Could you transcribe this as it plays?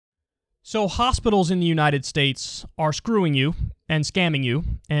So hospitals in the United States are screwing you and scamming you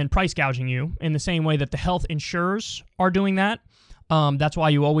and price gouging you in the same way that the health insurers are doing that. That's why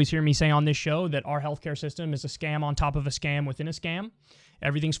you always hear me say on this show that our healthcare system is a scam on top of a scam within a scam.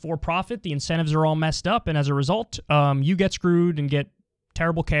 Everything's for profit. The incentives are all messed up. And as a result, you get screwed and get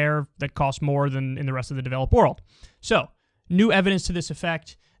terrible care that costs more than in the rest of the developed world. So new evidence to this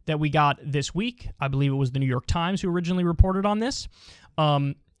effect that we got this week. I believe it was the New York Times who originally reported on this.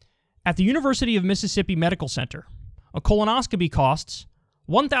 At the University of Mississippi Medical Center, a colonoscopy costs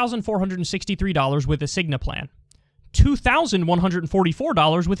 $1,463 with a Cigna plan,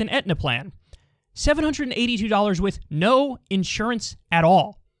 $2,144 with an Aetna plan, $782 with no insurance at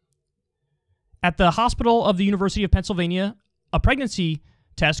all. At the Hospital of the University of Pennsylvania, a pregnancy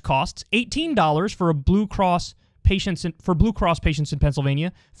test costs $18 for Blue Cross patients in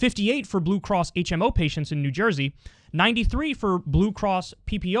Pennsylvania, $58 for Blue Cross HMO patients in New Jersey, $93 for Blue Cross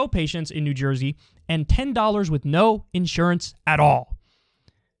PPO patients in New Jersey, and $10 with no insurance at all.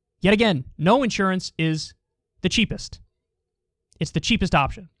 Yet again, no insurance is the cheapest. It's the cheapest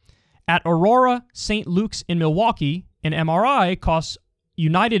option. At Aurora St. Luke's in Milwaukee, an MRI costs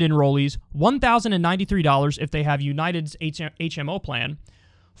United enrollees $1,093 if they have United's HMO plan,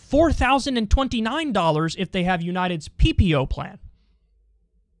 $4,029 if they have United's PPO plan.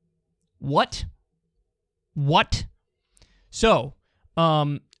 What? So,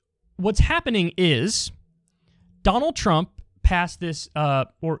 what's happening is Donald Trump passed this,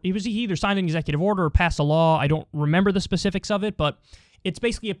 he either signed an executive order or passed a law. I don't remember the specifics of it, but it's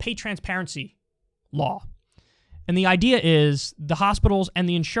basically a pay transparency law. And the idea is the hospitals and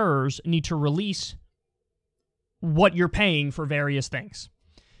the insurers need to release what you're paying for various things.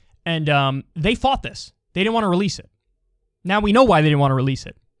 And they fought this. They didn't want to release it. Now we know why they didn't want to release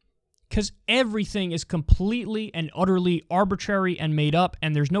it. Because everything is completely and utterly arbitrary and made up,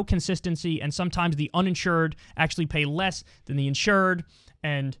 and there's no consistency, and sometimes the uninsured actually pay less than the insured,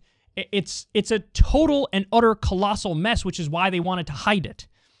 and it's a total and utter colossal mess, which is why they wanted to hide it.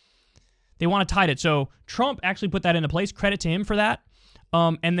 They wanted to hide it. So Trump actually put that into place. Credit to him for that.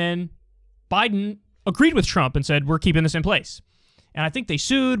 And then Biden agreed with Trump and said, we're keeping this in place. And I think they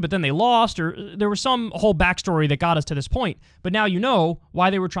sued, but then they lost, or there was some whole backstory that got us to this point. But now you know why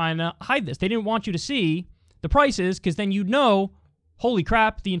they were trying to hide this. They didn't want you to see the prices, because then you'd know, holy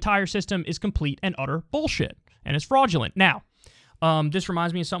crap, the entire system is complete and utter bullshit, and it's fraudulent. Now, this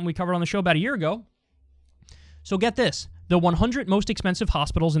reminds me of something we covered on the show about a year ago. So get this. The 100 most expensive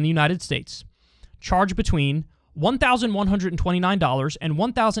hospitals in the United States charge between $1,129 and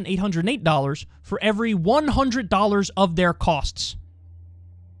 $1,808 for every $100 of their costs.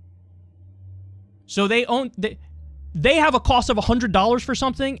 So they have a cost of $100 for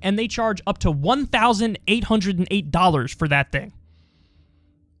something, and they charge up to $1,808 for that thing.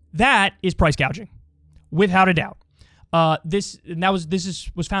 That is price gouging, without a doubt. This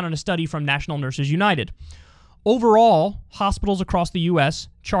was found in a study from National Nurses United. Overall, hospitals across the U.S.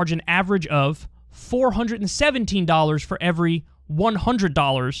 charge an average of $417 for every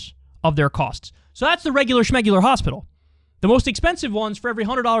 $100 of their costs. So that's the regular schmegular hospital. The most expensive ones, for every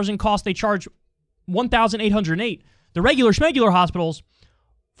 $100 in cost, they charge $1,808. The regular schmegular hospitals,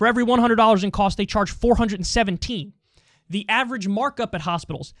 for every $100 in cost, they charge $417. The average markup at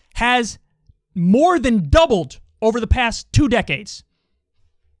hospitals has more than doubled over the past 2 decades.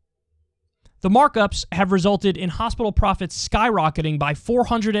 The markups have resulted in hospital profits skyrocketing by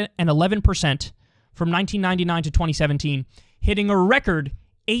 411% from 1999 to 2017, hitting a record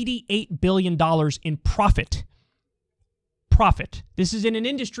 $88 billion in profit. Profit. This is in an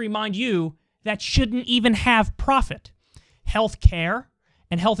industry, mind you, that shouldn't even have profit. Healthcare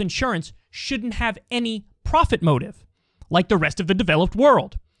and health insurance shouldn't have any profit motive, like the rest of the developed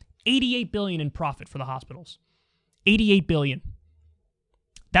world. $88 billion in profit for the hospitals. $88 billion.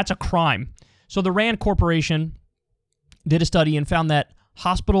 That's a crime. So the Rand Corporation did a study and found that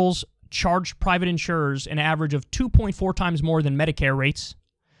hospitals charge private insurers an average of 2.4 times more than Medicare rates.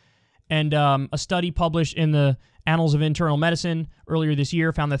 And a study published in the Annals of Internal Medicine earlier this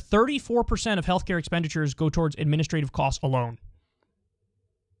year found that 34% of healthcare expenditures go towards administrative costs alone.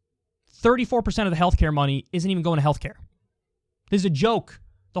 34% of the healthcare money isn't even going to healthcare. This is a joke.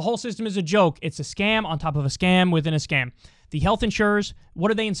 The whole system is a joke. It's a scam on top of a scam within a scam. The health insurers,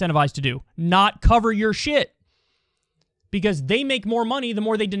 what are they incentivized to do? Not cover your shit. Because they make more money the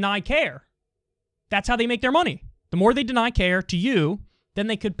more they deny care. That's how they make their money. The more they deny care to you, then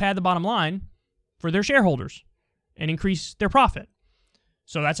they could pad the bottom line for their shareholders and increase their profit.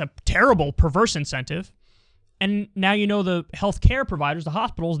 So that's a terrible, perverse incentive. And now you know the healthcare providers, the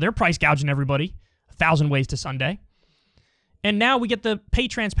hospitals, they're price gouging everybody 1,000 ways to Sunday. And now we get the pay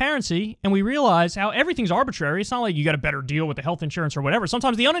transparency, and we realize how everything's arbitrary. It's not like you got a better deal with the health insurance or whatever.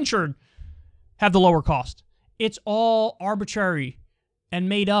 Sometimes the uninsured have the lower cost. It's all arbitrary and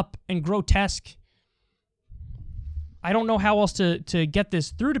made up and grotesque. I don't know how else to get this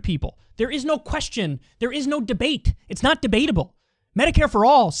through to people. There is no question. There is no debate. It's not debatable. Medicare for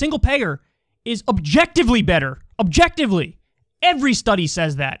all, single payer, is objectively better. Objectively. Every study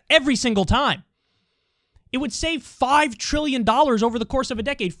says that. Every single time. It would save $5 trillion over the course of a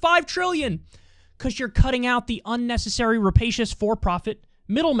decade. $5 trillion! Because you're cutting out the unnecessary, rapacious, for-profit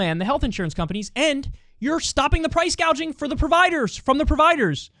middleman, the health insurance companies, and you're stopping the price gouging for the providers, from the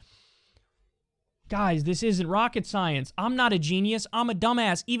providers. Guys, this isn't rocket science. I'm not a genius. I'm a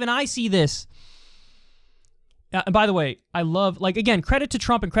dumbass. Even I see this. And by the way, I love, like, again, credit to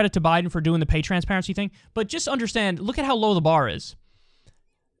Trump and credit to Biden for doing the pay transparency thing, but just understand, look at how low the bar is.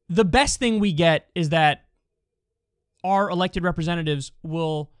 The best thing we get is that our elected representatives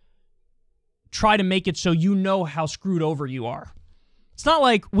will try to make it so you know how screwed over you are. It's not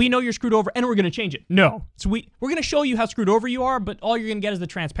like we know you're screwed over and we're going to change it. No. So we're going to show you how screwed over you are, but all you're going to get is the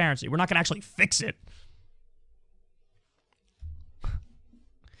transparency. We're not going to actually fix it.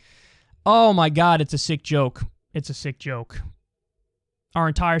 Oh my God, it's a sick joke. It's a sick joke. Our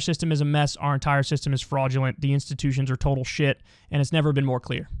entire system is a mess. Our entire system is fraudulent. The institutions are total shit, and it's never been more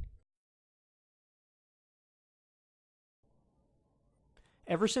clear.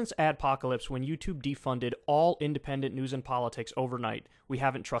 Ever since Adpocalypse, when YouTube defunded all independent news and politics overnight, we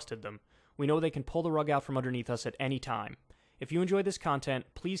haven't trusted them. We know they can pull the rug out from underneath us at any time. If you enjoy this content,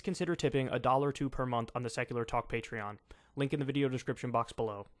 please consider tipping $1 or $2 per month on the Secular Talk Patreon. Link in the video description box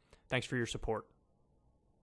below. Thanks for your support.